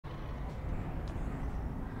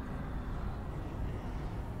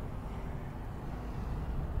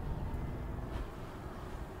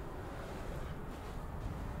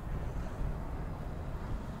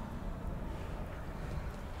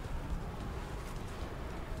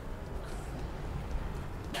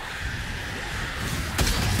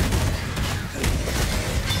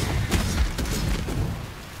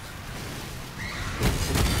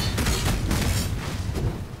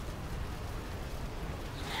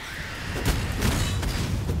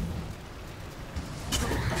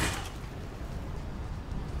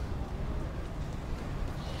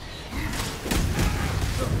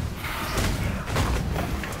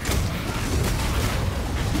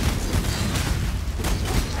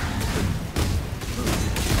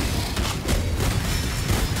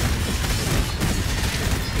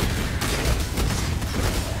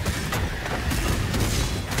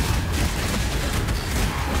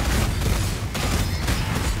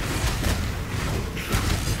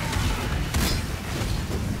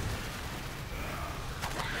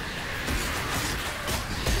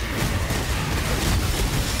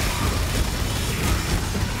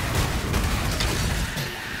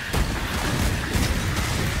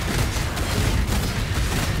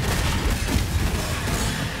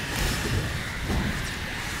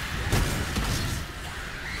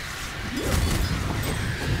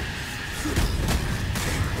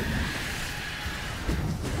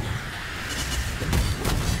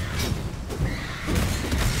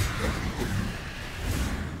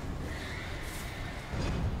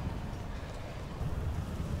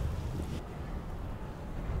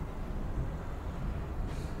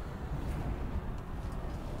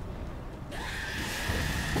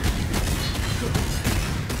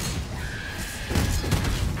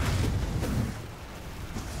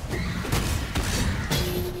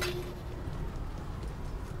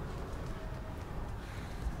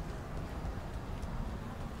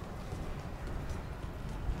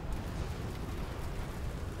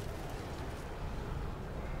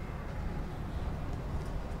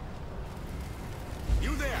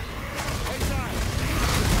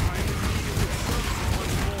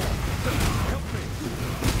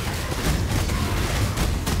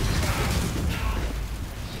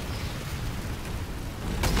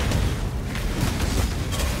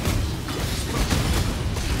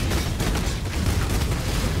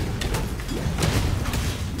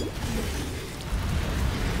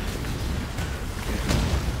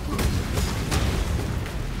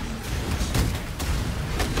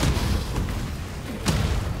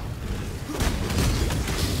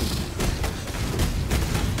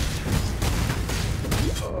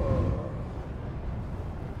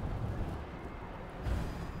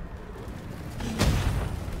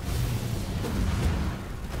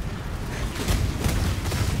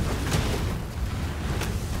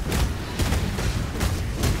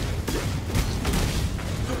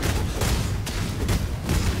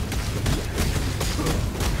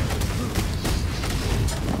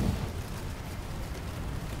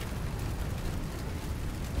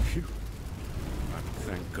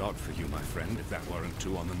Thank God for you, my friend, if that weren't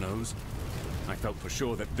too on the nose. I felt for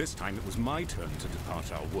sure that this time it was my turn to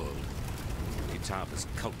depart our world. Kitava's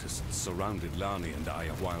cultists surrounded Lani and I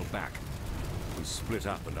a while back. We split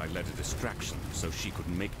up and I led a distraction so she could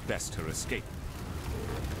make best her escape.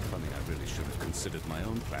 Funny, I really should have considered my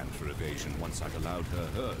own plan for evasion once I'd allowed her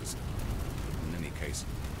hers. In any case,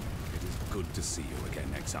 it is good to see you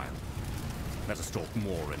again, Exile. Let us talk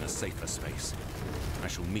more in a safer space. I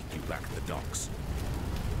shall meet you back at the docks.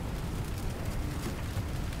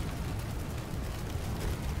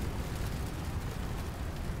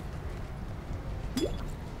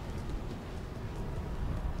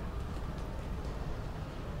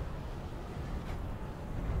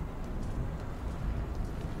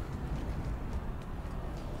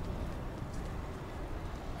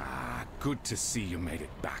 Good to see you made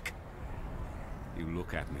it back. You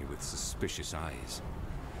look at me with suspicious eyes.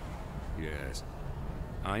 Yes,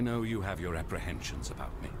 I know you have your apprehensions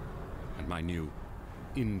about me, and my new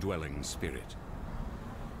indwelling spirit.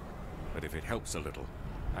 But if it helps a little,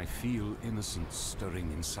 I feel innocence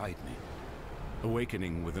stirring inside me,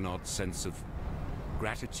 awakening with an odd sense of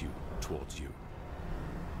gratitude towards you.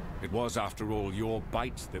 It was, after all, your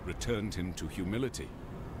bite that returned him to humility,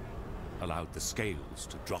 allowed the scales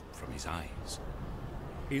to drop from his eyes.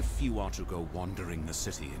 If you are to go wandering the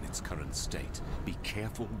city in its current state, be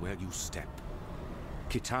careful where you step.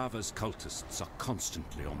 Kitava's cultists are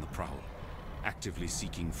constantly on the prowl, actively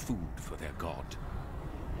seeking food for their god.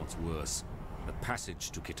 What's worse, the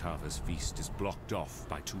passage to Kitava's feast is blocked off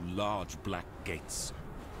by two large black gates.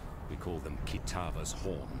 We call them Kitava's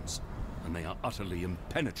horns, and they are utterly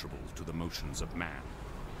impenetrable to the motions of man.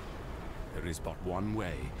 There is but one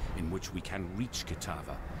way in which we can reach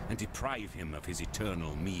Kitava and deprive him of his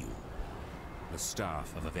eternal meal. The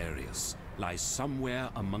Staff of Avarius lies somewhere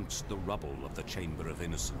amongst the rubble of the Chamber of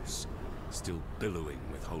Innocence, still billowing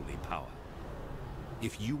with holy power.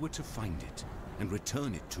 If you were to find it and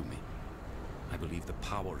return it to me, I believe the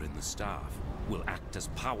power in the Staff will act as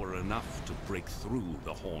power enough to break through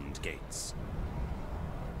the horned gates.